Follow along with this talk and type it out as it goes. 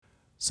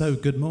So,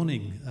 good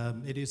morning.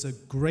 It is a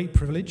great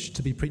privilege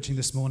to be preaching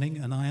this morning,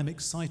 and I am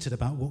excited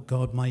about what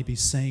God may be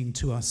saying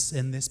to us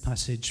in this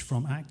passage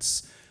from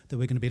Acts that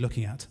we're going to be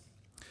looking at.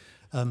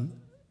 I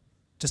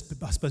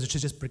suppose I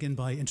should just begin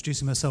by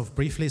introducing myself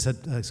briefly.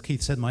 As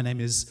Keith said, my name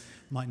is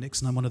Mike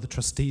Nixon. I'm one of the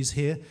trustees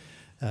here,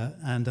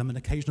 and I'm an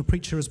occasional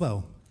preacher as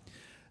well.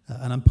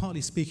 And I'm partly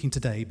speaking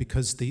today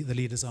because the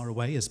leaders are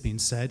away, as been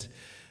said.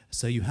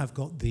 So you have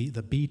got the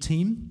B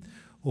team,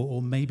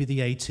 or maybe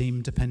the A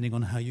team, depending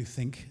on how you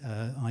think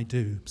I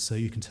do. So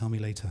you can tell me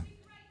later.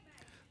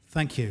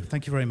 Thank you.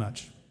 Thank you very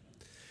much.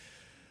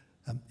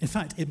 In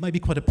fact, it may be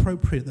quite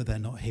appropriate that they're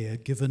not here,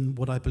 given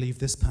what I believe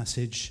this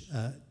passage,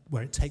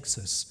 where it takes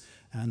us,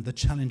 and the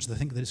challenge that I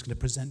think that it's going to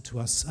present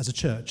to us as a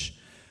church.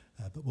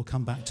 But we'll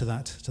come back to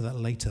that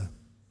later.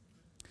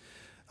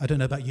 I don't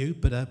know about you,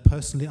 but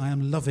personally, I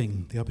am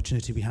loving the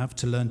opportunity we have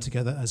to learn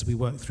together as we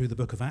work through the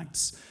book of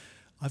Acts.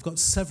 I've got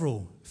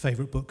several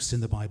favourite books in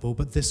the Bible,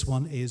 but this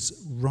one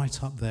is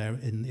right up there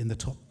in the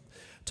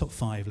top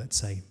five, let's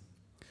say.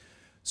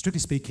 Strictly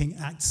speaking,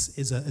 Acts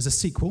is a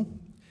sequel.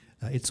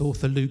 Its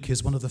author, Luke,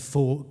 is one of the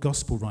four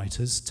gospel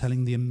writers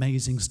telling the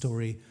amazing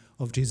story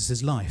of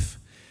Jesus' life.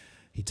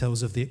 He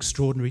tells of the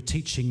extraordinary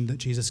teaching that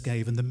Jesus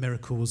gave and the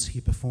miracles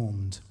he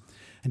performed.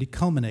 And it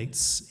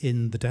culminates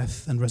in the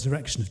death and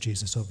resurrection of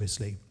Jesus,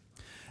 obviously.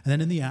 And then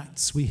in the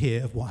Acts, we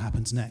hear of what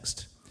happens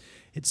next.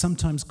 It's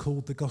sometimes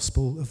called the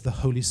gospel of the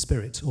Holy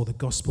Spirit, or the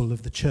gospel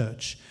of the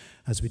church,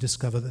 as we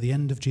discover that the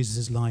end of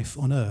Jesus' life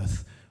on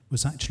earth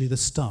was actually the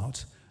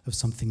start of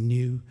something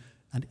new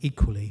and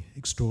equally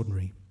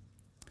extraordinary.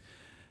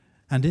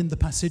 And in the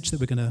passage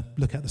that we're going to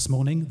look at this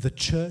morning, the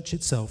church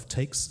itself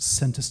takes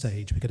center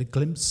stage. We get a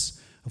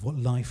glimpse of what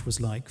life was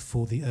like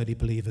for the early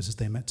believers as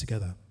they met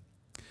together.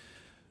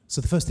 So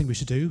the first thing we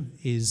should do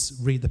is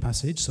read the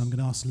passage. So I'm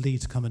going to ask Lee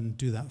to come and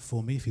do that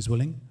for me, if he's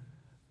willing.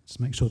 Just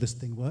make sure this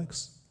thing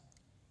works.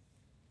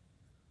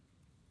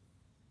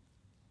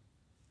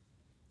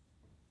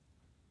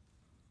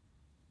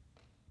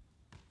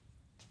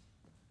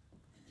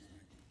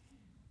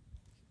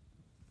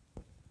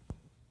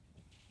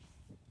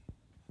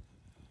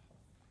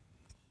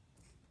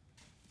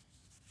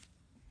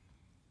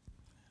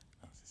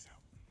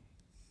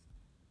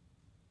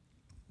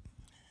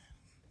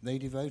 They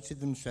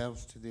devoted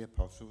themselves to the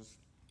apostles,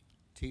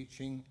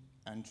 teaching,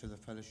 and to the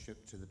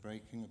fellowship, to the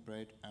breaking of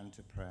bread, and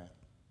to prayer.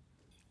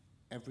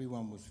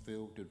 Everyone was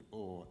filled with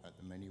awe at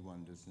the many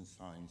wonders and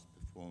signs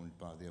performed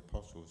by the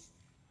apostles.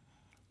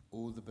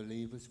 All the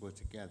believers were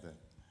together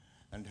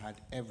and had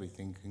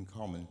everything in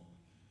common.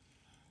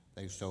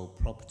 They sold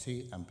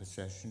property and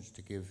possessions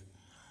to give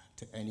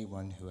to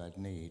anyone who had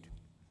need.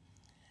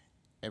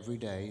 Every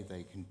day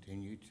they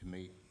continued to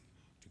meet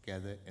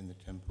together in the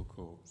temple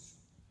courts.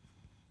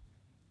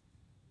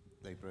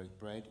 They broke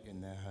bread in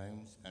their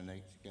homes and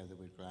ate together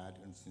with glad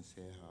and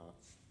sincere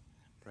hearts,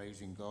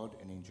 praising God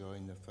and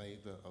enjoying the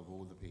favour of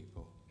all the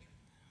people.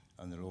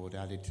 And the Lord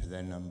added to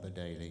their number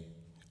daily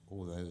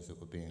all those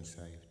that were being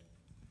saved.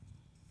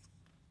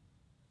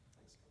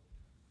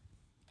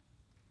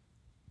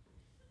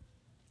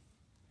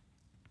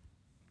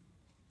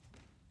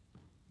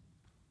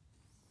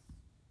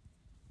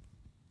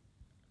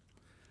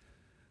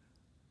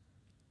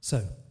 So,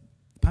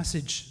 the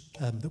passage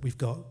that we've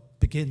got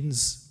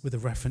begins with a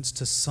reference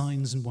to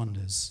signs and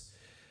wonders.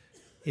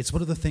 It's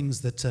one of the things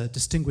that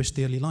distinguished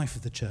the early life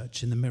of the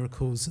church in the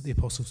miracles that the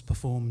apostles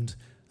performed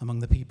among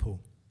the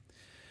people.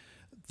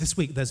 This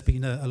week there's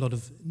been a lot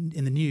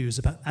in the news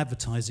about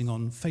advertising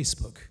on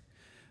Facebook.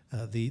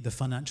 The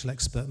financial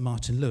expert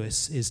Martin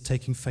Lewis is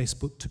taking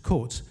Facebook to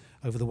court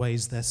over the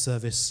ways their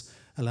service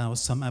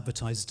allows some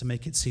advertisers to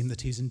make it seem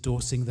that he's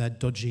endorsing their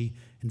dodgy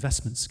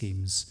investment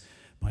schemes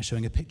by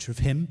showing a picture of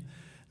him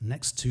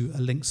next to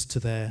links to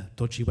their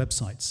dodgy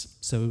websites.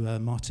 So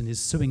Martin is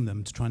suing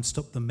them to try and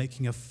stop them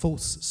making a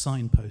false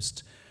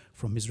signpost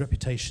from his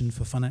reputation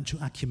for financial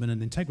acumen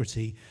and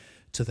integrity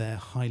to their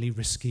highly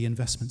risky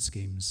investment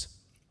schemes.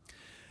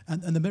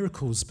 And the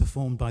miracles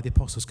performed by the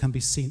apostles can be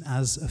seen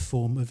as a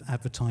form of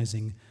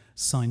advertising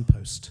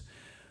signpost.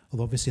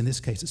 Although obviously in this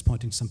case it's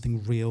pointing to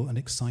something real and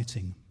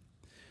exciting.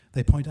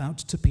 They point out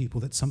to people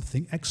that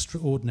something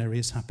extraordinary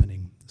is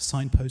happening,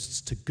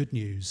 signposts to good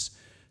news,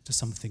 to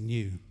something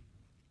new.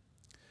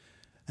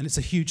 And it's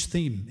a huge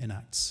theme in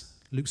Acts.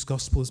 Luke's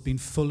gospel has been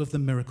full of the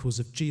miracles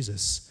of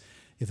Jesus,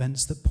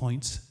 events that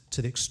point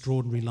to the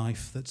extraordinary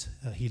life that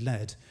he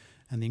led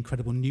and the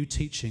incredible new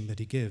teaching that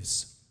he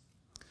gives.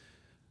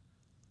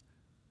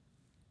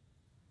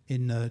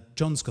 In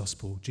John's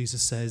gospel,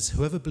 Jesus says,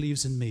 "Whoever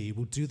believes in me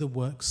will do the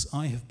works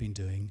I have been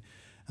doing,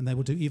 and they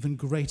will do even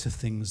greater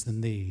things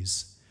than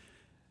these."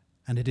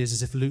 And it is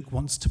as if Luke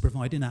wants to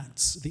provide in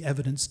Acts the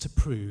evidence to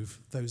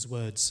prove those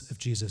words of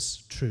Jesus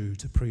true,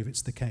 to prove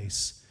it's the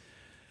case.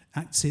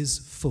 Acts is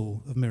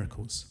full of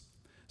miracles,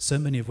 so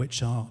many of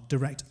which are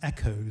direct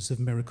echoes of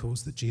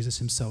miracles that Jesus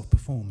himself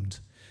performed.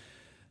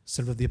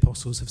 Several of the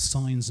apostles have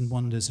signs and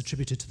wonders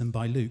attributed to them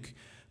by Luke,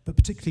 but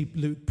particularly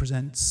Luke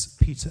presents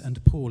Peter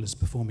and Paul as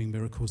performing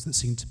miracles that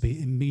seem to be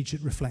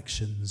immediate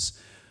reflections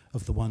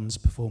of the ones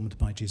performed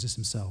by Jesus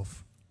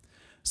himself.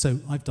 So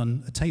I've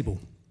done a table.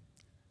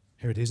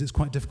 Here it is. It's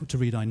quite difficult to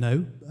read, I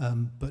know,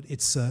 but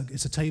it's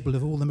a table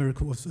of all the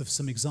miracles, of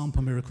some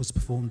example miracles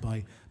performed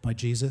by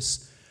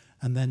Jesus,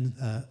 and then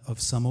of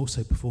some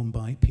also performed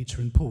by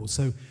Peter and Paul.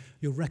 So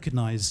you'll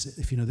recognize,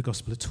 if you know the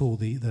gospel at all,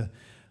 the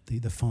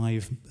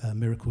 5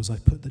 miracles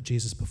I've put that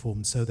Jesus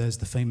performed. So there's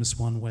the famous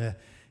one where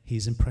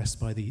he's impressed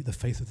by the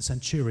faith of the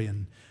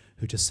centurion,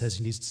 who just says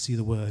he needs to see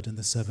the word, and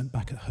the servant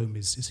back at home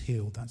is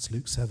healed. That's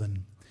Luke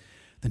 7.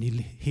 Then he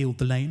healed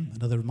the lame,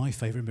 another of my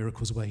favourite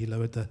miracles, where he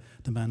lowered the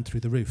man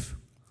through the roof.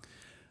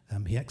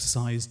 He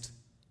exorcised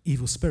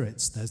evil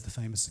spirits. There's the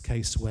famous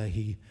case where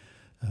he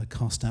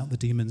cast out the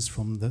demons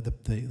from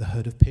the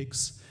herd of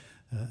pigs,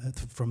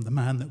 from the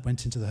man that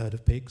went into the herd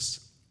of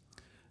pigs.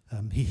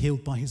 He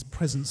healed by his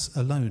presence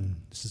alone.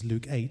 This is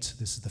Luke 8.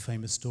 This is the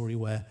famous story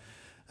where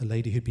a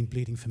lady who'd been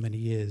bleeding for many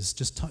years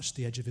just touched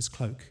the edge of his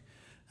cloak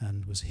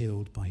and was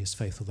healed by his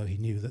faith, although he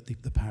knew that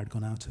the power had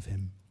gone out of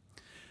him.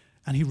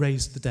 And he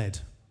raised the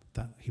dead.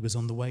 That he was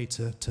on the way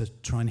to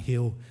try and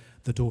heal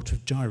the daughter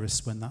of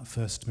Jairus when that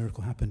first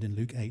miracle happened in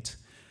Luke 8.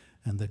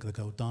 And the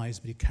girl dies,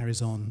 but he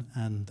carries on,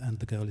 and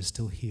the girl is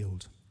still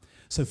healed.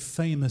 So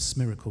famous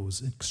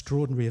miracles,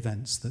 extraordinary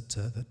events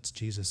that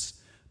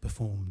Jesus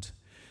performed.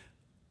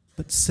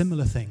 But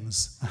similar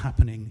things are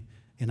happening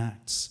in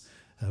Acts.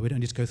 We don't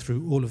need to go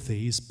through all of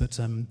these, but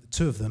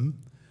 2 of them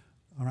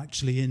are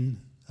actually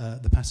in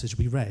the passage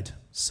we read.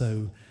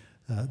 So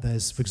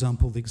there's, for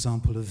example, the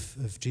example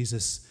of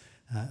Jesus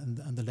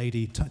and the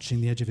lady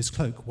touching the edge of his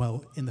cloak.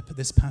 Well, in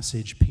this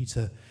passage,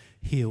 Peter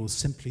heals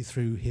simply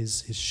through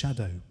his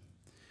shadow.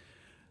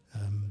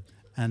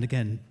 And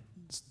again,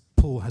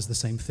 Paul has the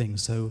same thing.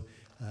 So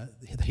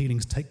the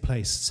healings take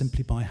place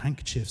simply by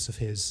handkerchiefs of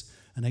his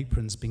and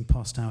aprons being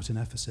passed out in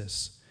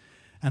Ephesus.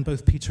 And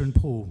both Peter and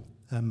Paul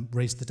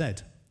raised the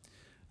dead.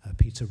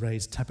 Peter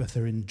raised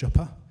Tabitha in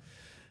Joppa.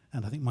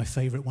 And I think my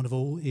favourite one of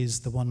all is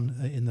the one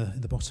in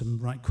the bottom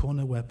right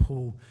corner where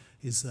Paul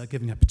is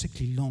giving a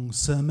particularly long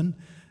sermon,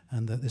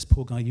 and this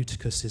poor guy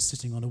Eutychus is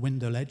sitting on a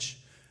window ledge,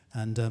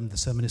 and the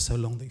sermon is so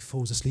long that he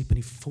falls asleep and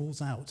he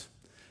falls out.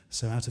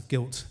 So out of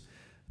guilt,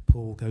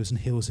 Paul goes and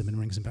heals him and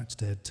brings him back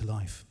to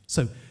life.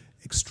 So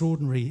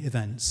extraordinary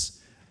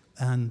events,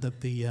 and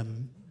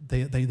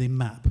they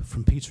map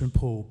from Peter and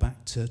Paul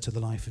back to the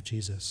life of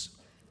Jesus.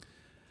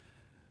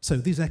 So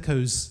these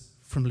echoes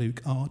from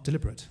Luke are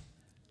deliberate.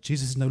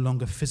 Jesus is no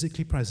longer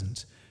physically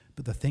present,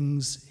 but the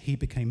things he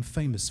became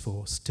famous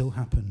for still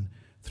happen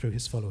through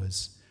his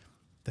followers.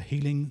 The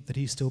healing that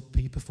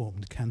he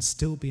performed can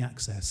still be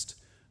accessed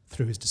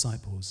through his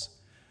disciples.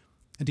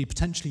 Indeed,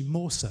 potentially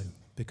more so,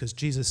 because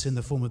Jesus in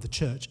the form of the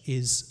church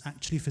is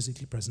actually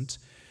physically present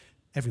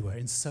everywhere,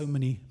 in so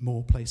many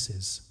more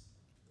places.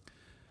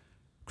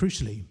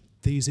 Crucially,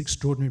 these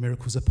extraordinary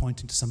miracles are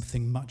pointing to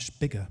something much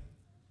bigger.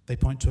 They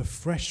point to a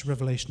fresh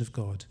revelation of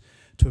God,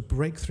 to a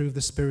breakthrough of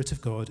the Spirit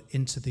of God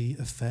into the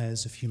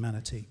affairs of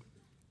humanity.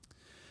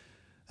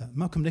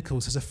 Malcolm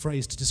Nichols has a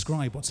phrase to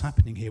describe what's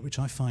happening here, which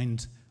I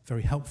find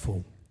very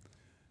helpful.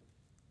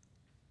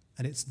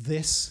 And it's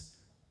this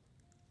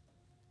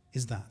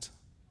is that.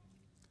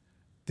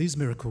 These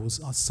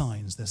miracles are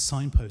signs, they're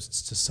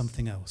signposts to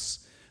something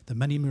else. The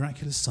many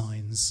miraculous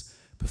signs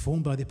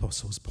performed by the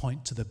apostles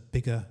point to the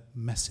bigger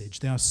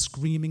message. They are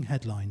screaming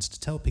headlines to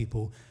tell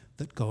people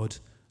that God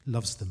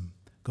loves them.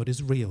 God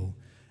is real,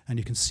 and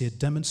you can see a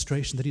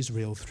demonstration that he's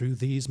real through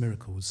these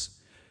miracles.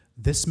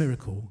 This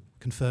miracle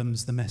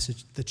confirms the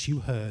message that you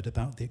heard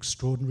about the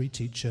extraordinary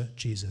teacher,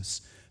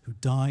 Jesus, who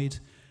died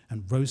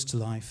and rose to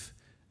life,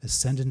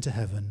 ascended into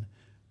heaven,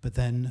 but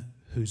then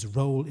whose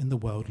role in the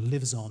world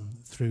lives on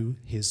through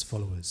his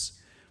followers.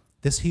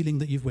 This healing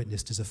that you've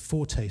witnessed is a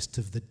foretaste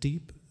of the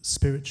deep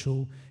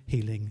spiritual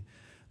healing,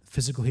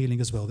 physical healing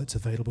as well, that's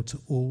available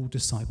to all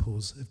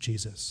disciples of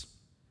Jesus.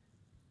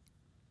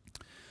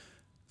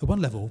 At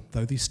one level,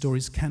 though, these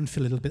stories can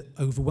feel a little bit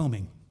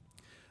overwhelming.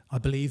 I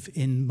believe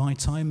in my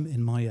time,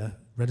 in my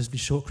relatively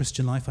short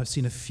Christian life, I've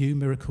seen a few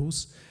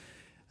miracles.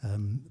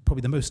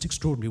 Probably the most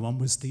extraordinary one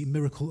was the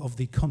miracle of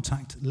the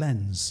contact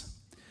lens.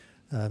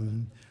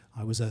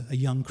 I was a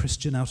young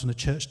Christian out on a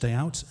church day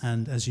out,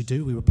 and as you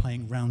do, we were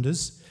playing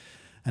rounders,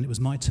 and it was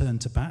my turn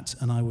to bat,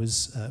 and I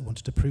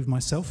wanted to prove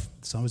myself,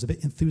 so I was a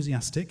bit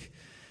enthusiastic,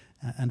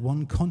 and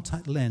one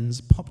contact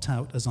lens popped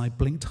out as I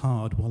blinked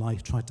hard while I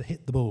tried to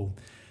hit the ball,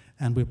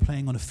 and we were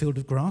playing on a field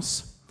of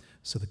grass,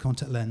 so the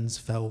contact lens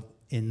fell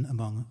in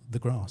among the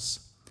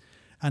grass.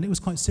 And it was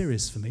quite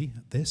serious for me,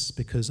 this,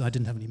 because I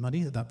didn't have any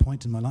money at that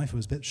point in my life. I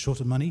was a bit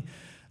short of money,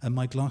 and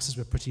my glasses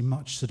were pretty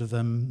much sort of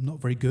not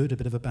very good, a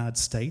bit of a bad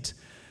state.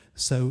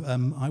 So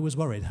I was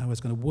worried how I was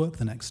going to work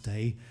the next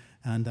day,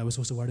 and I was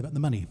also worried about the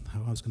money,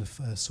 how I was going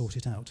to sort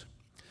it out.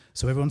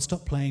 So everyone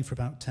stopped playing for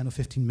about 10 or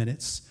 15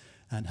 minutes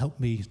and helped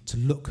me to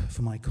look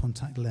for my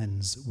contact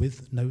lens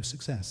with no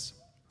success.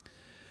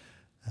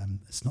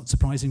 It's not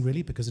surprising,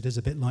 really, because it is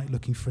a bit like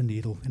looking for a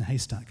needle in a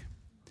haystack.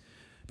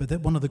 But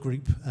then one of the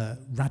group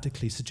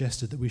radically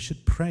suggested that we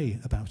should pray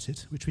about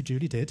it, which we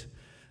duly did.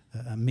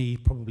 Me,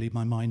 probably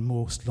my mind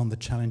more still on the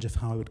challenge of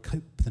how I would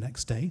cope the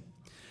next day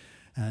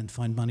and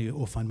find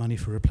money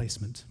for a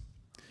replacement.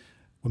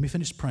 When we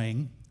finished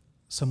praying,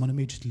 someone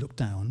immediately looked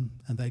down,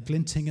 and there,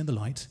 glinting in the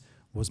light,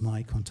 was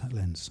my contact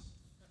lens.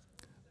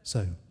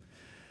 So,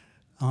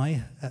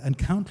 I and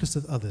countless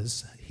of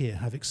others here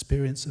have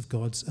experience of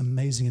God's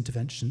amazing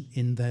intervention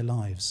in their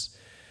lives.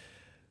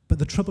 But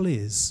the trouble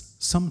is,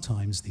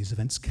 sometimes these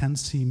events can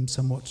seem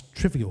somewhat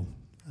trivial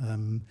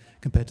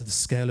compared to the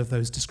scale of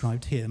those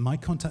described here. My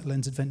contact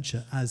lens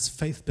adventure, as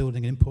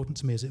faith-building and important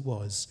to me as it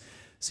was,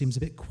 seems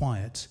a bit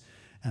quiet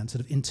and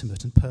sort of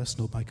intimate and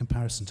personal by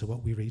comparison to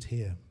what we read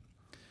here.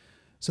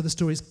 So the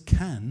stories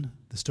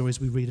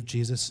we read of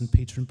Jesus and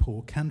Peter and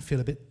Paul can feel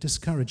a bit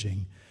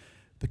discouraging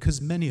because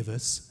many of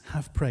us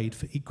have prayed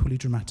for equally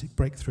dramatic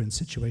breakthrough in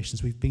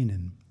situations we've been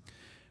in.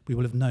 We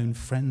will have known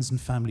friends and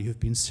family who have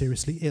been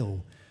seriously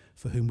ill,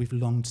 for whom we've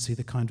longed to see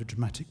the kind of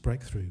dramatic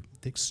breakthrough,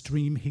 the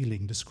extreme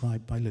healing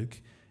described by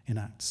Luke in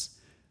Acts.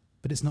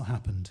 But it's not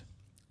happened.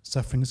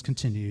 Suffering has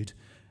continued,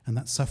 and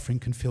that suffering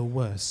can feel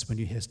worse when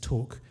you hear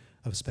talk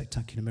of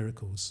spectacular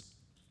miracles.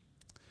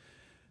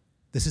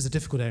 This is a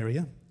difficult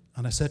area,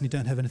 and I certainly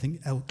don't have anything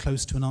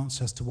close to an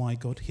answer as to why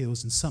God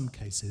heals in some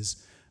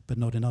cases, but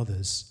not in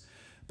others.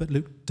 But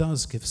Luke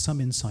does give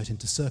some insight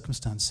into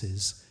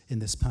circumstances in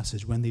this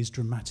passage when these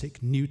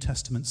dramatic New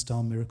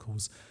Testament-style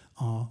miracles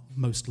are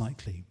most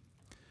likely.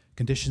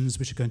 Conditions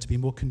which are going to be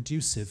more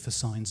conducive for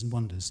signs and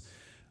wonders.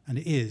 And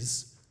it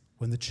is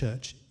when the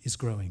church is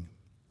growing.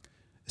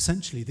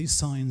 Essentially, these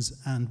signs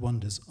and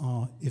wonders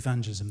are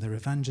evangelism. They're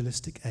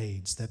evangelistic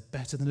aids. They're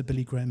better than a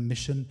Billy Graham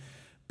mission,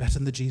 better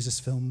than the Jesus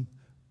film,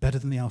 better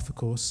than the Alpha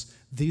Course.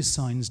 These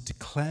signs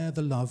declare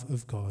the love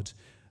of God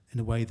in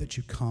a way that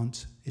you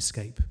can't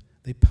escape.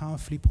 They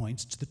powerfully point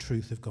to the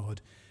truth of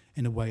God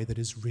in a way that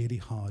is really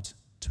hard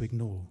to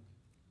ignore.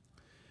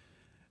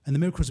 And the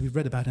miracles we've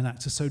read about in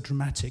Acts are so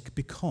dramatic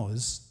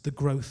because the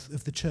growth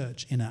of the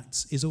church in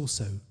Acts is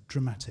also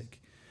dramatic.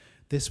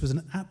 This was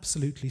an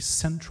absolutely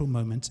central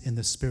moment in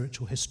the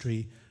spiritual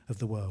history of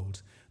the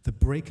world, the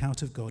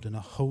breakout of God in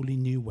a wholly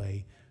new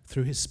way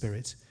through his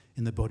Spirit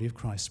in the body of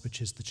Christ, which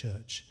is the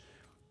church.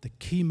 The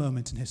key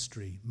moment in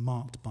history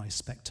marked by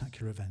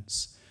spectacular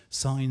events,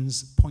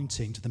 signs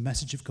pointing to the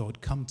message of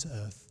God come to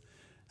earth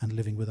and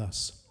living with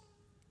us.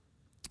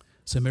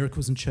 So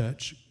miracles and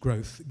church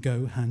growth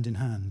go hand in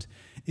hand.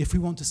 If we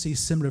want to see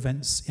similar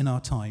events in our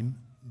time,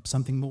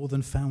 something more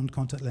than found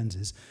contact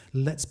lenses,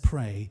 let's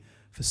pray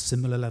for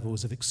similar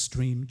levels of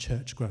extreme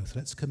church growth.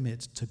 Let's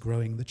commit to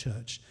growing the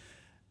church.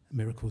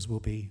 Miracles will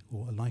be,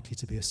 or are likely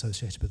to be,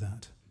 associated with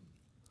that.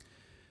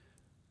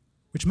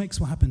 Which makes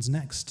what happens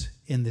next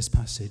in this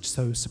passage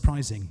so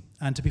surprising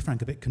and, to be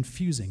frank, a bit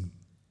confusing.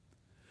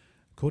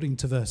 According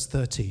to verse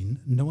 13,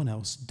 no one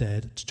else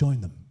dared to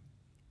join them.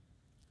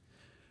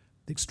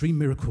 The extreme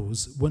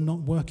miracles were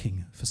not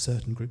working for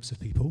certain groups of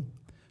people.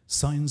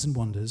 Signs and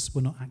wonders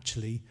were not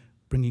actually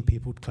bringing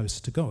people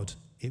closer to God,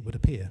 it would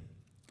appear.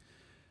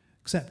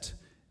 Except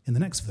in the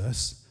next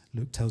verse,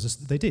 Luke tells us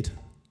that they did.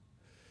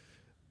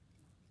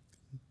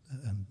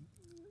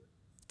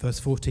 Verse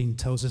 14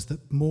 tells us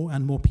that more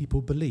and more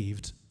people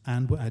believed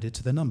and were added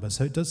to their number.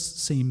 So it does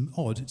seem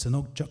odd. It's an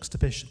odd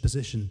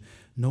juxtaposition,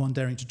 no one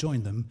daring to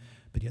join them,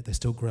 but yet they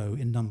still grow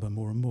in number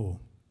more and more.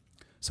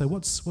 So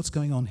what's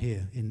going on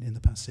here in the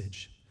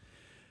passage?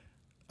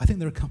 I think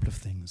there are a couple of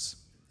things.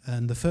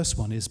 And the first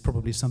one is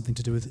probably something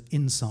to do with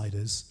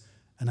insiders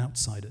and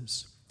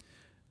outsiders.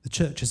 The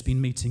church has been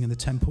meeting in the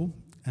temple,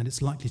 and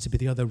it's likely to be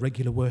the other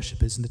regular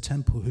worshippers in the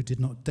temple who did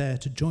not dare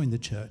to join the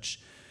church.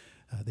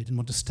 They didn't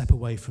want to step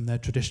away from their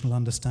traditional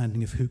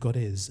understanding of who God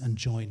is and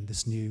join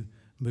this new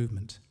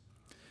movement.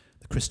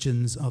 The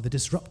Christians are the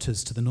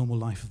disruptors to the normal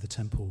life of the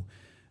temple,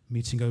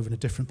 meeting over in a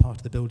different part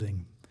of the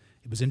building.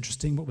 It was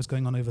interesting what was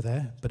going on over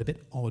there, but a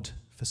bit odd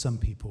for some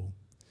people.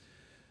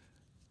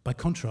 By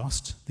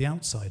contrast, the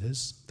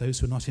outsiders, those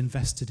who are not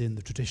invested in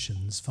the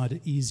traditions, find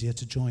it easier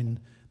to join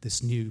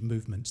this new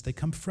movement. They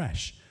come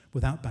fresh,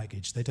 without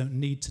baggage. They don't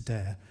need to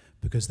dare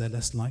because they're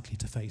less likely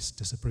to face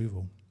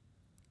disapproval.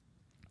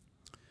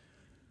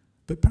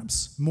 But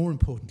perhaps more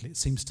importantly, it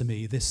seems to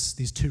me,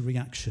 these two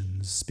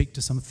reactions speak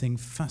to something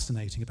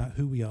fascinating about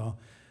who we are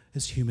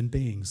as human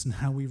beings and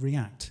how we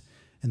react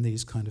in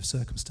these kind of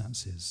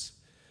circumstances.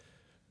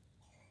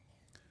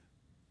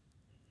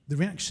 The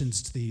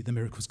reactions to the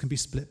miracles can be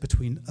split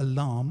between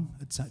alarm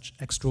at such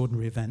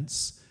extraordinary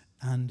events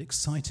and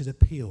excited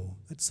appeal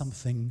at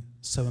something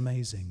so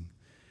amazing.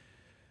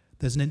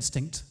 There's an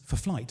instinct for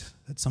flight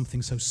at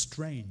something so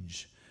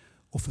strange,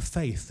 or for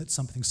faith at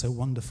something so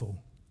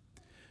wonderful.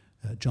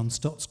 John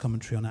Stott's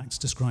commentary on Acts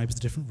describes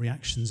the different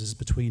reactions as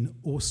between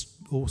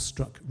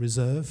awestruck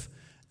reserve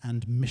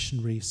and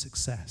missionary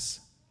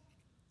success.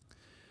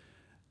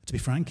 To be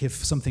frank, if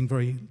something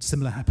very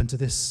similar happened to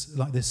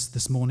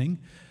this morning,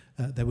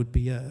 there would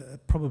be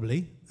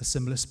probably a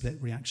similar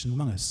split reaction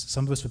among us.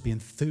 Some of us would be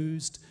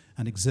enthused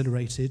and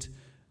exhilarated,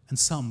 and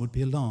some would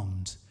be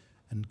alarmed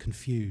and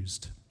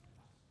confused.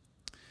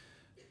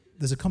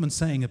 There's a common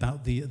saying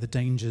about the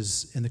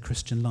dangers in the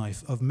Christian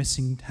life of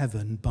missing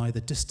heaven by the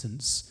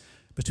distance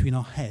between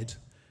our head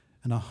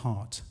and our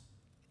heart.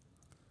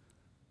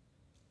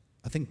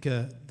 I think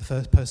the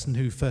first person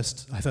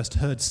I first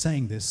heard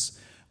saying this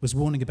was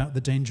warning about the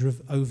danger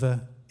of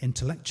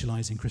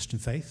over-intellectualizing Christian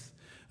faith,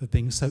 of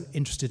being so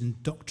interested in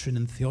doctrine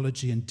and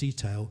theology and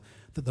detail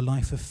that the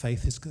life of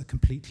faith is a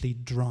completely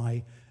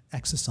dry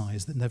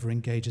exercise that never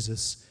engages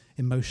us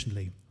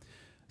emotionally.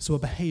 So our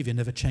behavior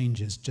never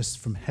changes just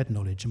from head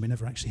knowledge, and we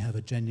never actually have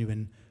a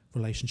genuine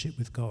relationship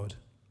with God.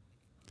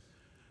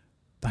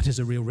 That is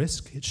a real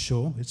risk, it's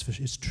sure,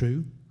 it's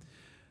true.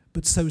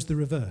 But so is the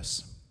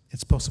reverse.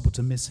 It's possible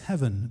to miss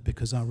heaven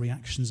because our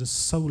reactions are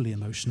solely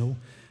emotional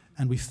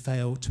and we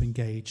fail to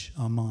engage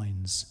our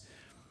minds.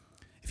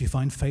 If you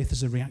find faith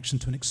as a reaction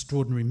to an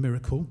extraordinary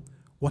miracle,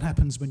 what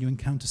happens when you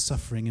encounter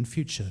suffering in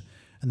future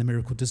and the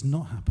miracle does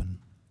not happen?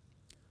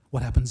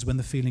 What happens when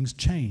the feelings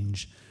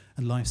change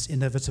and life's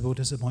inevitable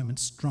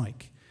disappointments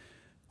strike,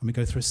 when we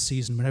go through a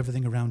season where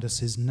everything around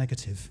us is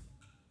negative?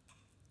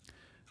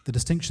 The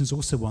distinction is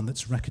also one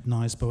that's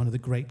recognized by one of the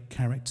great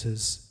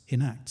characters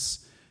in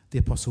Acts, the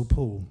Apostle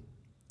Paul.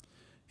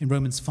 In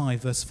Romans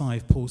 5, verse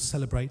 5, Paul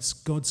celebrates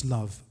God's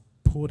love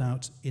poured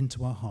out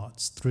into our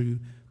hearts through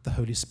the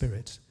Holy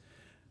Spirit.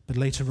 But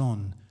later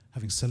on,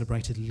 having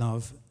celebrated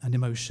love and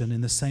emotion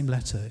in the same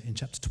letter, in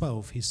chapter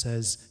 12,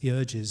 he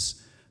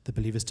urges the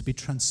believers to be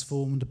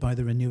transformed by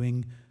the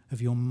renewing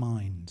of your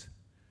mind.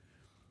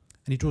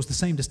 And he draws the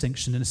same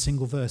distinction in a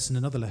single verse in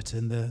another letter,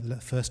 in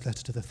the first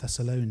letter to the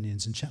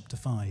Thessalonians in chapter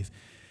 5.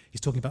 He's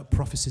talking about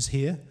prophecies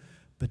here,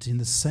 but in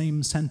the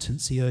same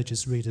sentence he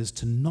urges readers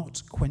to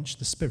not quench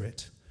the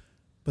spirit,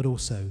 but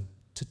also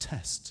to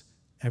test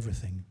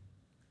everything.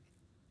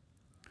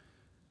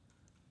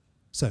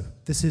 So,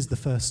 this is the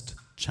first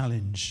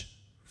challenge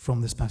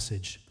from this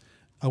passage.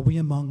 Are we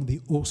among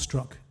the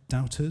awestruck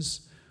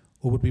doubters,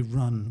 or would we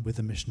run with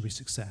the missionary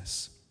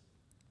success?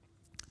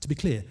 To be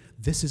clear,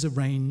 this is a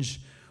range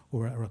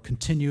or a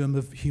continuum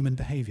of human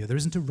behavior. There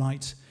isn't a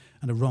right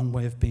and a wrong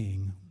way of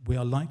being. We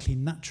are likely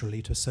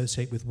naturally to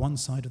associate with one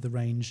side of the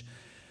range,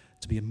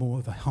 to be more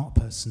of a heart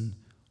person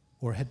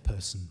or a head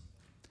person.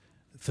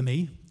 For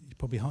me, it's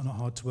probably not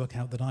hard to work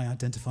out that I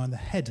identify on the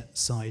head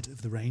side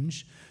of the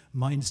range.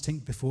 My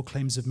instinct before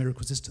claims of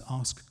miracles is to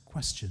ask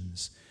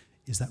questions.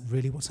 Is that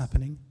really what's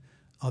happening?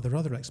 Are there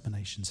other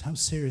explanations? How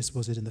serious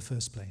was it in the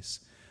first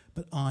place?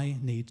 But I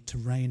need to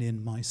rein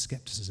in my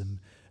skepticism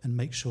and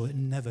make sure it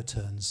never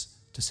turns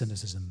to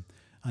cynicism.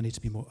 I need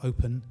to be more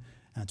open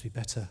and to be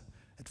better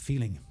at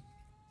feeling.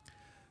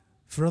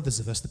 For others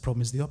of us, the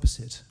problem is the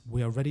opposite.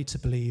 We are ready to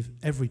believe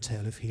every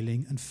tale of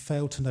healing and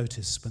fail to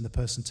notice when the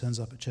person turns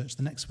up at church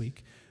the next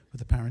week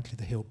with apparently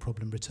the healed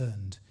problem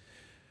returned.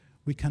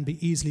 We can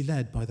be easily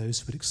led by those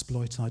who would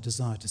exploit our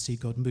desire to see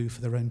God move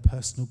for their own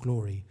personal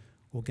glory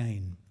or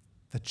gain.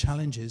 The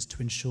challenge is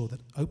to ensure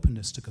that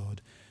openness to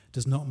God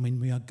does not mean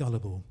we are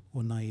gullible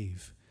or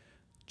naive.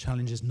 The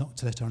challenge is not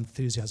to let our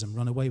enthusiasm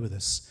run away with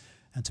us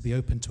and to be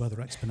open to other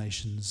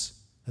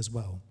explanations as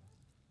well.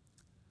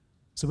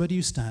 So where do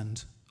you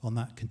stand on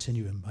that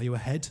continuum? Are you a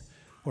head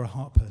or a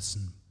heart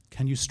person?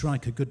 Can you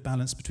strike a good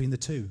balance between the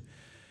two?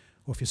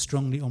 Or if you're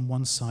strongly on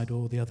one side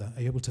or the other,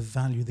 are you able to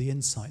value the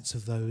insights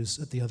of those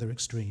at the other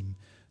extreme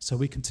so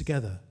we can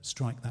together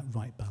strike that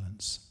right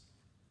balance?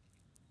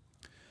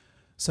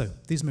 So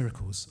these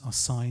miracles are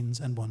signs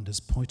and wonders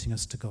pointing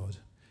us to God.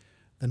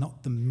 They're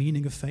not the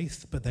meaning of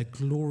faith, but they're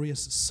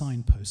glorious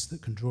signposts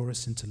that can draw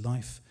us into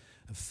life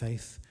of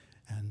faith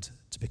and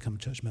to become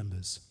church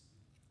members.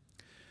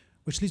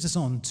 Which leads us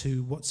on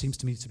to what seems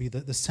to me to be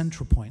the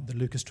central point that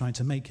Luke is trying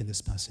to make in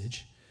this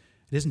passage.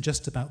 It isn't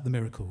just about the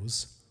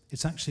miracles.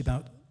 It's actually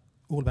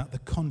all about the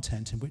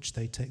content in which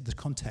they take, the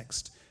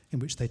context in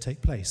which they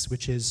take place,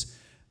 which is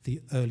the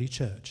early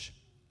church.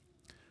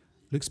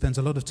 Luke spends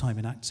a lot of time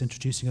in Acts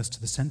introducing us to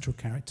the central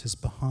characters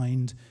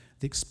behind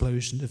the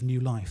explosion of new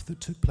life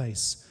that took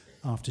place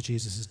after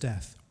Jesus'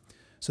 death.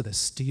 So there's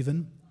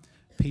Stephen,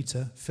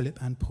 Peter, Philip,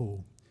 and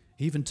Paul.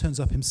 He even turns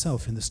up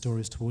himself in the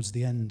stories towards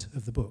the end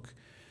of the book.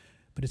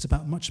 But it's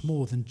about much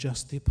more than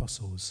just the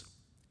apostles.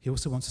 He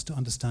also wants us to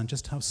understand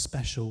just how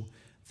special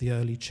the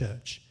early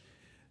church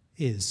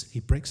is. He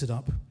breaks it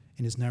up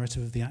in his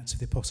narrative of the Acts of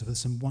the Apostles with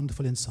some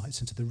wonderful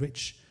insights into the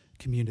rich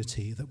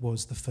community that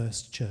was the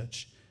first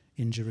church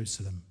in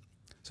Jerusalem.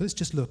 So let's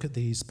just look at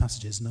these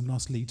passages, and I'm going to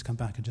ask Lee to come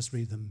back and just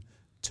read them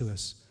to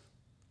us.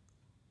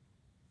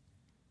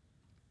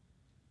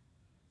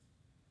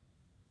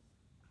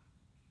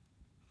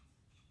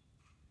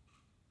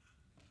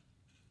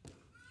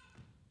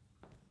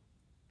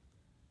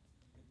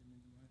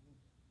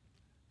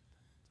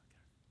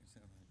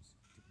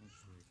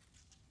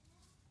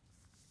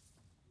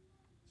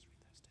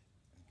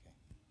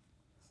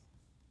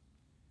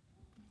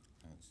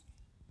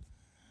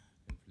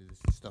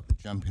 Stop it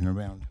jumping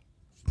around.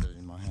 Just got it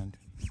in my hand.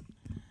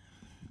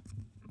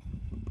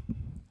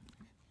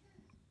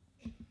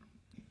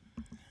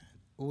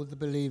 All the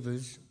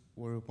believers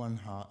were of one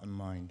heart and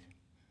mind.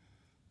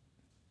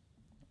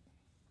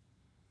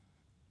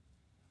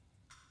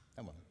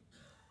 That one.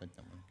 Read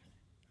that one,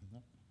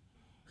 okay.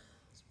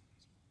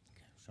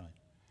 Okay, sorry.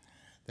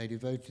 They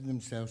devoted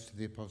themselves to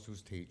the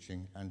apostles'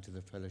 teaching and to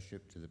the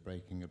fellowship, to the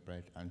breaking of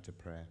bread and to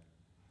prayer.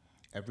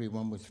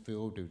 Everyone was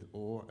filled with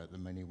awe at the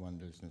many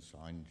wonders and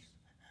signs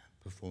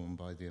performed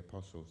by the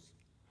apostles.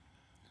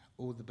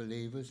 All the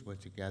believers were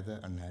together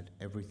and had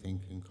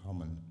everything in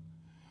common.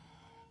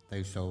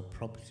 They sold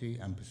property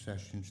and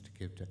possessions to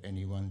give to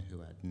anyone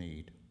who had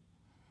need.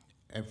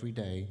 Every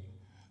day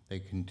they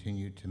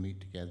continued to meet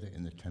together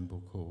in the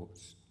temple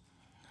courts.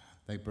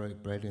 They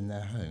broke bread in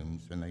their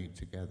homes and ate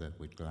together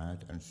with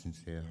glad and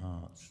sincere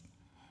hearts,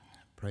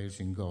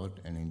 praising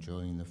God and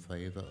enjoying the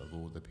favor of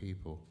all the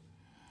people.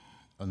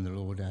 And the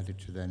Lord added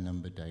to their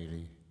number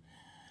daily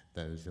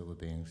those that were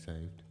being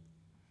saved.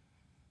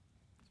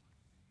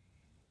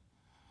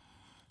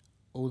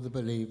 All the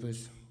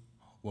believers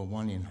were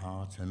one in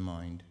heart and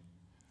mind.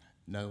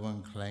 No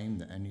one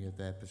claimed that any of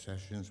their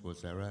possessions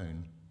was their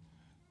own,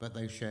 but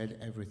they shared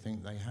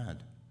everything they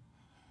had.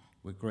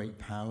 With great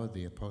power,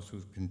 the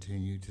apostles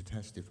continued to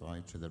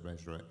testify to the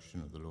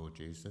resurrection of the Lord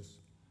Jesus.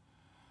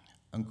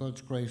 And God's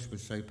grace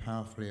was so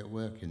powerfully at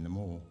work in them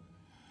all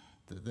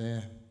that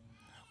there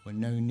were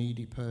no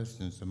needy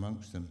persons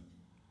amongst them.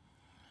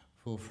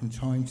 For from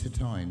time to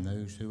time,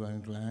 those who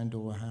owned land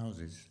or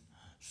houses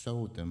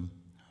sold them,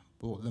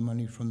 brought the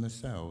money from the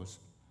sales,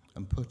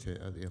 and put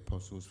it at the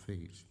apostles'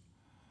 feet.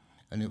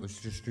 And it was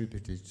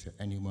distributed to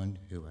anyone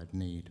who had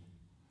need.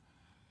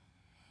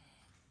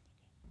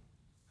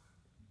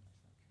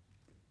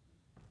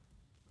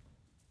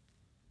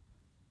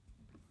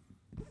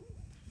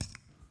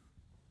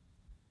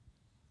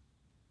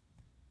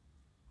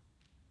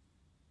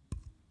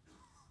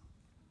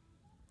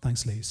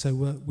 Thanks, Lee. So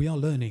we are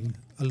learning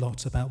a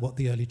lot about what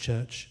the early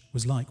church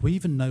was like. We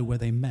even know where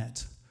they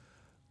met.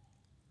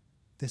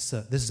 This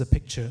is a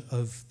picture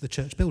of the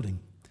church building.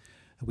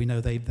 We know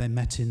they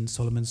met in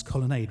Solomon's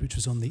colonnade, which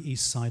was on the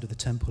east side of the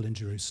temple in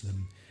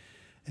Jerusalem.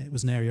 It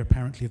was an area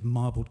apparently of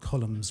marbled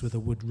columns with a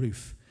wood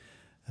roof.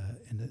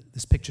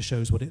 This picture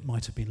shows what it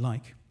might have been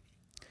like.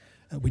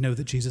 We know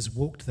that Jesus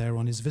walked there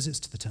on his visits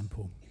to the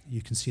temple.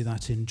 You can see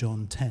that in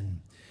John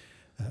 10.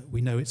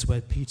 We know it's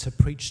where Peter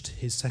preached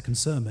his second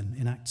sermon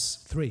in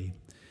Acts 3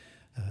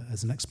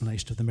 as an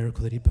explanation of the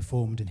miracle that he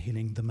performed in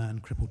healing the man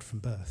crippled from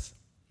birth.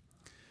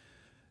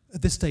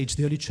 At this stage,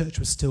 the early church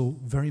was still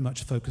very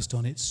much focused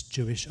on its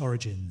Jewish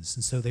origins,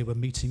 and so they were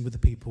meeting with the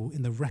people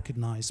in the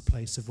recognized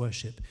place of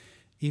worship,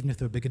 even if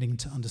they were beginning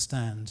to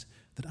understand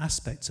that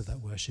aspects of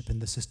that worship in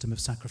the system of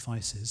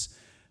sacrifices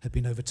had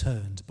been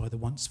overturned by the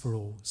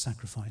once-for-all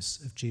sacrifice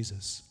of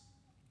Jesus.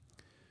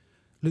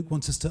 Luke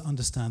wants us to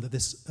understand that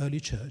this early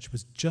church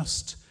was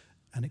just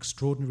an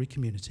extraordinary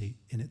community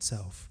in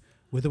itself.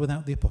 With or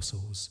without the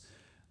apostles,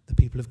 the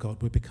people of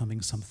God were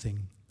becoming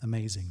something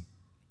amazing.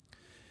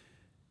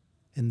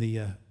 In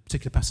the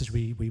particular passage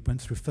we went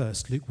through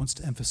first, Luke wants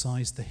to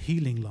emphasize the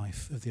healing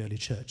life of the early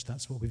church.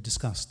 That's what we've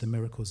discussed, the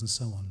miracles and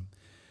so on.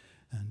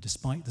 And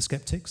despite the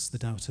skeptics, the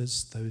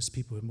doubters, those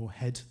people with more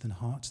head than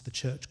heart, the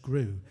church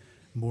grew.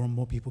 More and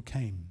more people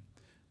came.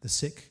 The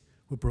sick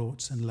were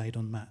brought and laid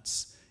on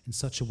mats in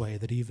such a way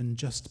that even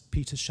just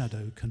Peter's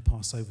shadow can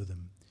pass over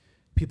them.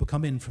 People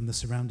come in from the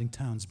surrounding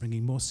towns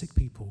bringing more sick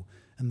people,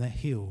 and they're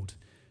healed.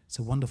 It's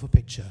a wonderful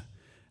picture,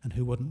 and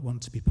who wouldn't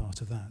want to be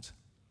part of that?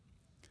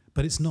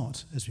 But it's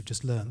not, as we've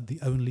just learned, the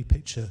only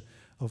picture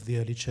of the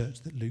early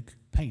church that Luke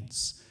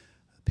paints,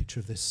 a picture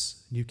of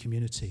this new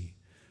community.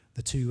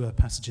 The two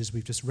passages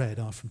we've just read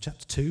are from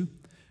chapter 2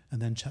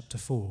 and then chapter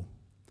 4.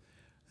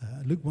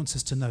 Luke wants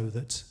us to know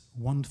that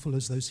wonderful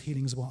as those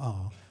healings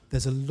are,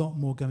 there's a lot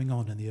more going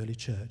on in the early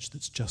church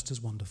that's just as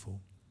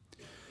wonderful.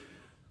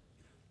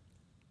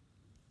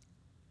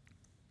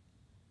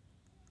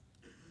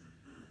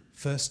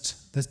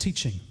 First, there's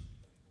teaching.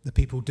 The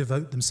people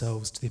devote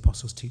themselves to the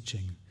apostles'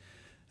 teaching.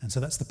 And so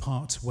that's the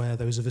part where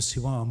those of us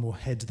who are more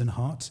head than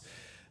heart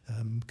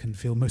can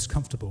feel most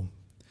comfortable.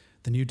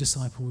 The new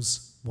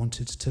disciples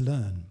wanted to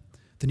learn.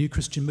 The new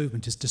Christian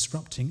movement is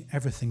disrupting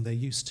everything they're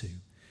used to.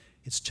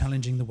 It's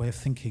challenging the way of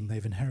thinking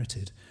they've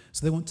inherited.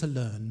 So they want to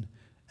learn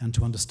and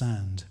to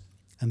understand.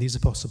 And these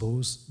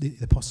apostles,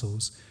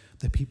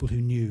 the people who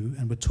knew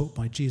and were taught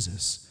by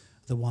Jesus,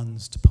 are the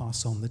ones to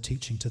pass on the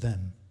teaching to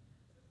them.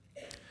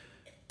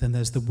 Then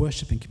there's the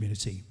worshipping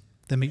community.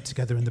 They meet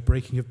together in the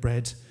breaking of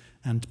bread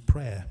and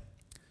prayer.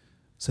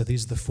 So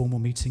these are the formal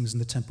meetings in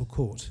the temple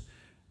court,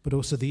 but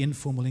also the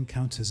informal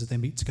encounters as they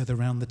meet together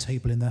around the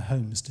table in their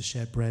homes to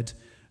share bread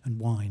and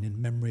wine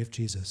in memory of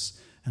Jesus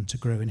and to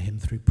grow in him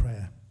through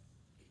prayer.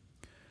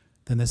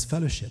 Then there's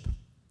fellowship,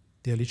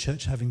 the early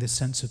church having this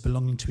sense of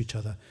belonging to each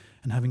other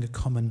and having a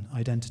common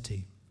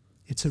identity.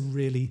 It's a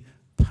really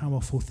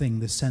powerful thing,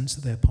 this sense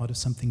that they're part of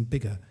something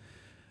bigger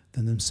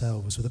than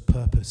themselves with a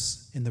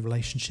purpose in the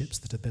relationships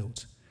that are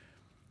built.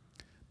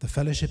 The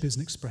fellowship is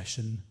an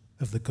expression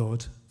of the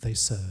God they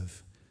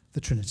serve, the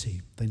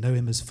Trinity. They know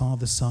him as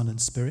Father, Son, and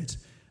Spirit,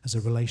 as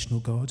a relational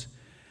God.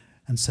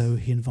 And so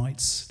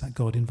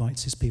God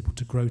invites his people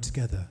to grow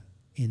together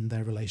in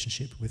their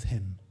relationship with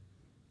him.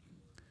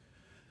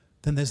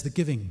 Then there's the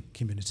giving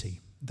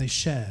community. They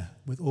share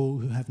with all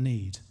who have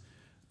need.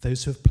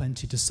 Those who have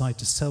plenty decide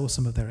to sell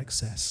some of their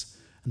excess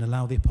and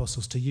allow the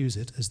apostles to use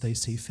it as they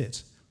see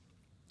fit.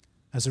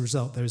 As a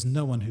result, there is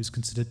no one who's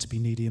considered to be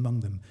needy among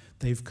them.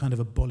 They've kind of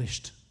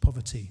abolished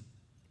poverty.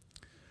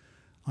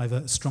 I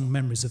have strong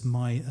memories of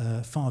my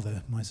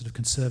father, my sort of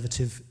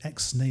conservative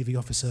ex-Navy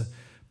officer,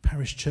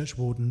 parish church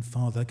warden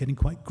father, getting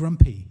quite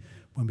grumpy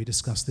when we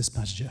discussed this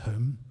passage at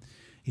home.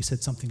 He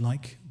said something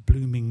like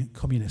blooming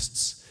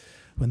communists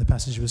when the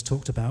passage was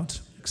talked about,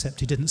 except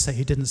he didn't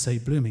say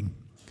blooming.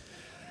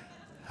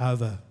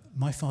 However,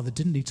 my father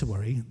didn't need to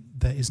worry.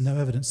 There is no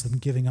evidence of them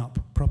giving up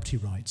property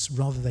rights.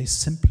 Rather, they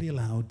simply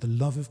allowed the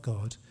love of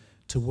God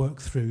to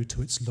work through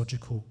to its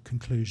logical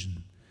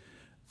conclusion.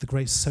 The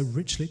grace so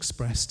richly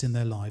expressed in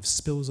their lives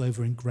spills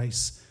over in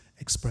grace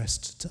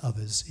expressed to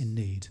others in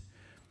need.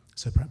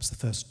 So perhaps the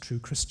first true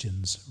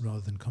Christians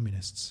rather than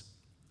communists.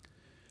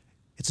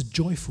 It's a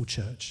joyful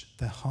church.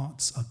 Their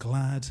hearts are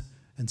glad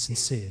and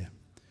sincere.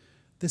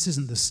 This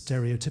isn't the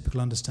stereotypical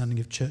understanding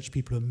of church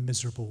people who are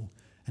miserable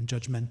and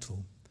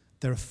judgmental.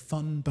 They're a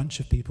fun bunch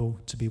of people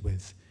to be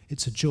with.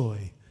 It's a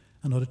joy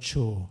and not a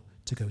chore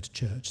to go to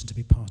church and to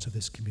be part of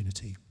this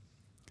community.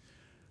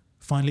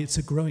 Finally, it's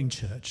a growing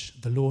church.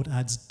 The Lord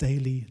adds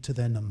daily to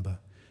their number.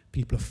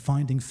 People are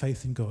finding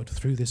faith in God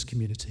through this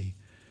community,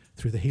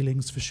 through the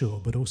healings for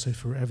sure, but also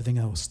for everything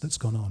else that's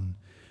gone on.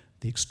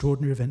 The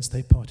extraordinary events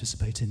they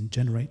participate in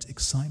generate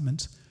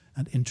excitement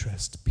and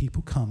interest.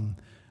 People come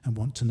and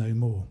want to know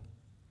more.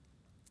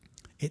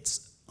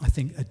 It's, I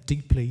think, a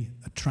deeply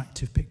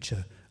attractive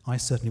picture. I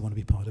certainly want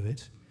to be part of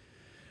it.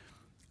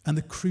 And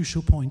the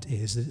crucial point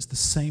is that it's the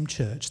same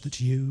church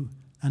that you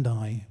and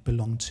I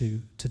belong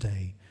to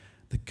today.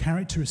 The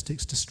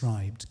characteristics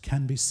described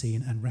can be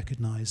seen and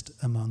recognized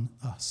among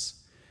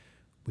us.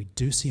 We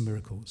do see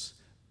miracles.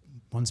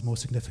 One's more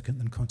significant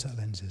than contact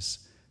lenses.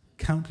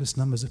 Countless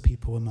numbers of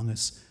people among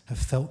us have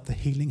felt the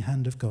healing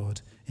hand of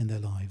God in their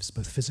lives,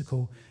 both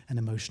physical and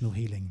emotional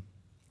healing.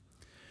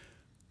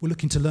 We're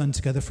looking to learn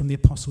together from the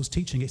apostles'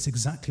 teaching. It's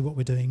exactly what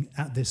we're doing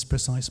at this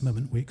precise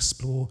moment. We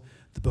explore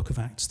the book of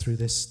Acts through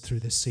this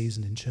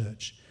season in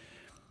church.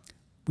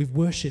 We've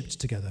worshipped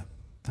together,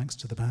 thanks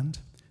to the band,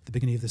 at the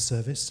beginning of the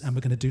service, and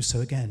we're going to do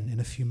so again in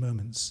a few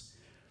moments.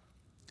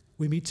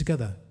 We meet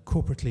together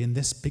corporately in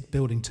this big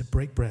building to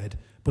break bread,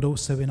 but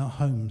also in our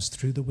homes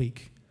through the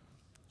week.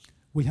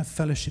 We have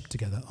fellowship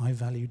together. I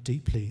value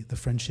deeply the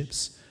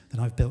friendships that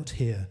I've built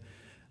here.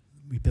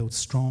 We build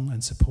strong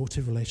and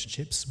supportive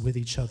relationships with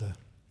each other.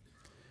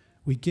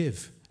 We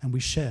give and we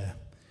share.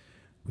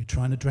 We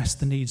try and address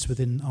the needs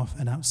within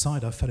and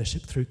outside our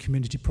fellowship through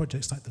community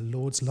projects like the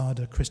Lord's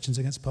Larder, Christians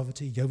Against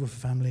Poverty, Yeovil for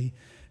Family,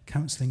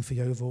 Counselling for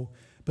Yeovil,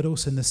 but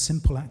also in the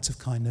simple acts of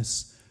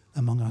kindness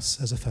among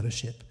us as a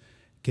fellowship,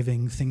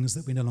 giving things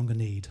that we no longer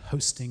need,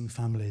 hosting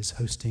families,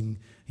 hosting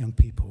young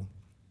people.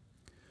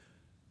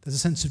 There's a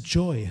sense of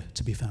joy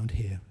to be found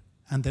here,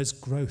 and there's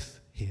growth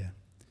here.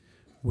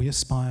 We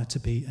aspire to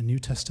be a New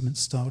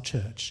Testament-style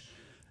church,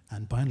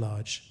 and by and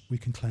large, we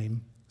can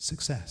claim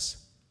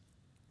success.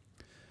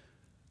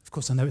 Of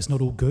course, I know it's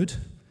not all good.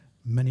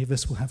 Many of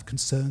us will have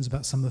concerns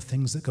about some of the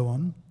things that go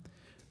on.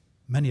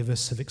 Many of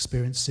us have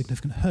experienced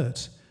significant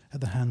hurt at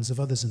the hands of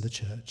others in the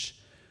church.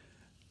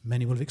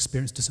 Many will have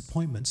experienced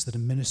disappointments that a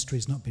ministry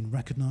has not been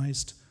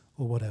recognized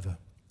or whatever.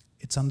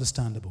 It's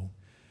understandable.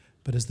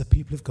 But as the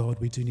people of God,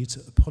 we do need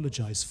to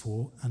apologize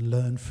for and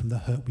learn from the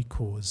hurt we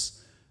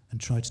cause and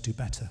try to do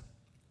better.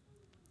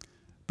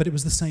 But it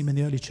was the same in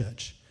the early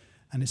church,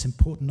 and it's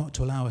important not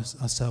to allow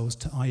ourselves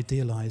to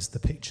idealize the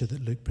picture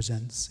that Luke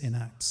presents in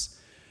Acts.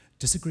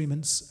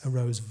 Disagreements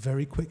arose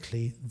very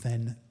quickly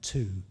then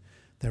too.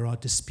 There are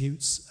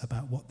disputes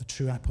about what the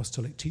true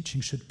apostolic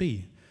teaching should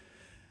be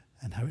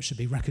and how it should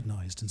be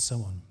recognized and so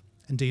on.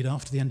 Indeed,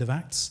 after the end of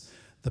Acts,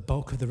 the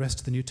bulk of the rest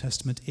of the New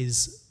Testament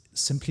is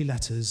simply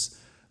letters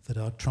that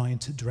are trying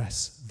to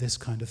address this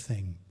kind of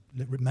thing.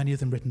 Many of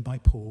them written by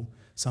Paul,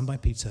 some by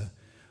Peter,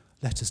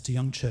 letters to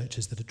young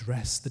churches that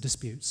address the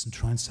disputes and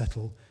try and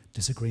settle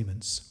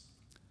disagreements.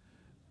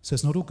 So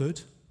it's not all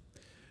good,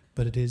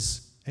 but it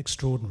is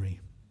extraordinary.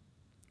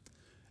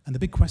 And the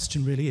big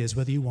question really is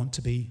whether you want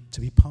to be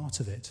part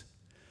of it.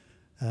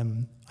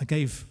 I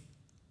gave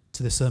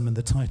to this sermon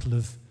the title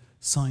of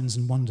Signs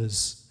and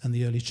Wonders and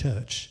the Early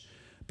Church,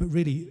 but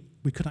really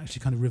we could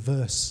actually kind of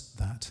reverse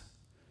that.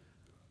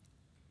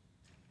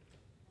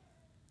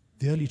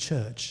 The early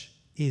church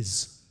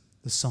is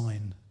the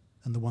sign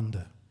and the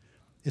wonder.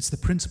 It's the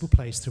principal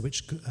place through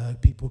which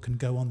people can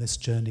go on this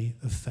journey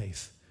of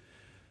faith.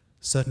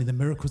 Certainly the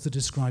miracles that are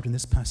described in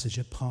this passage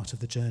are part of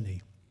the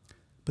journey,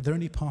 but they're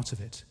only part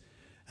of it,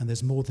 and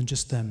there's more than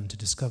just them to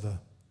discover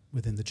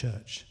within the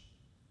church.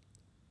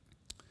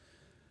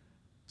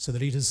 So the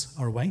leaders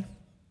are away.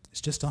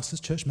 It's just us as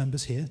church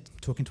members here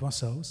talking to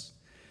ourselves.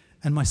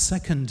 And my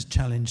second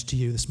challenge to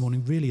you this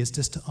morning really is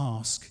just to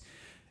ask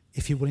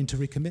if you're willing to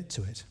recommit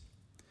to it.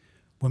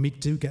 When we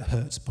do get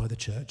hurt by the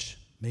church,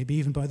 maybe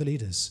even by the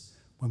leaders,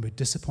 when we're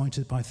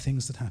disappointed by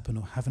things that happen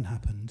or haven't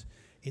happened,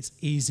 it's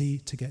easy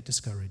to get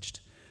discouraged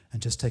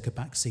and just take a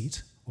back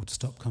seat or to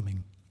stop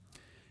coming.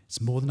 It's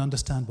more than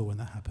understandable when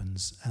that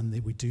happens, and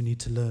that we do need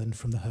to learn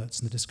from the hurts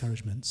and the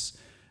discouragements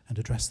and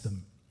address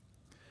them.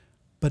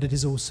 But it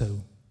is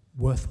also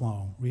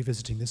worthwhile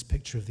revisiting this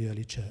picture of the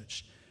early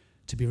church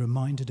to be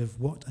reminded of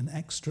what an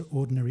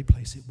extraordinary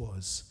place it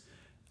was,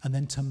 and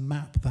then to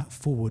map that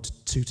forward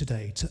to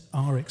today, to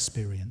our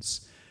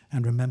experience,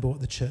 and remember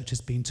what the church has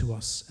been to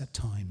us at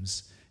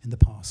times in the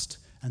past,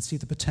 and see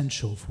the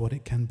potential for what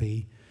it can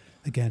be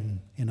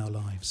again in our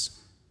lives.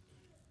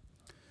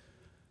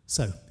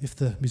 So, if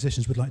the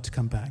musicians would like to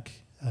come back,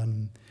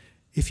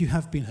 if you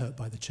have been hurt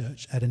by the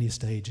church at any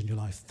stage in your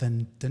life,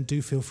 then do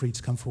feel free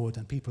to come forward,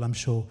 and people, I'm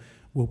sure,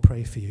 will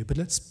pray for you. But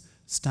let's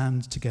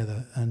stand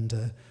together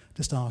and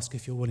just ask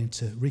if you're willing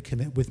to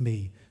recommit with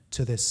me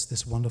to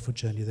this wonderful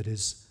journey that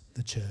is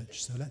the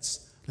church. So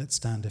let's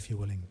stand if you're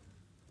willing.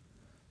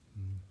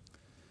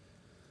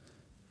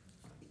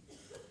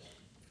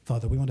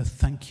 Father, we want to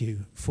thank you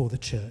for the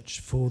church,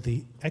 for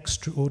the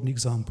extraordinary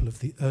example of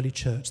the early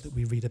church that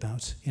we read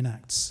about in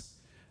Acts.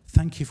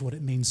 Thank you for what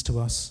it means to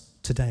us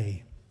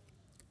today.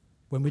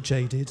 When we're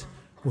jaded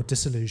or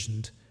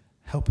disillusioned,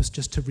 help us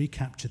just to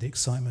recapture the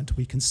excitement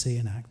we can see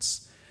in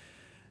Acts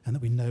and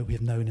that we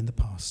have known in the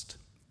past.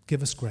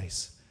 Give us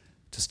grace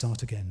to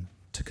start again,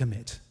 to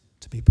commit,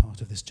 to be part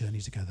of this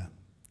journey together.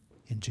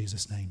 In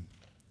Jesus' name,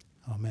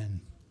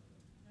 amen.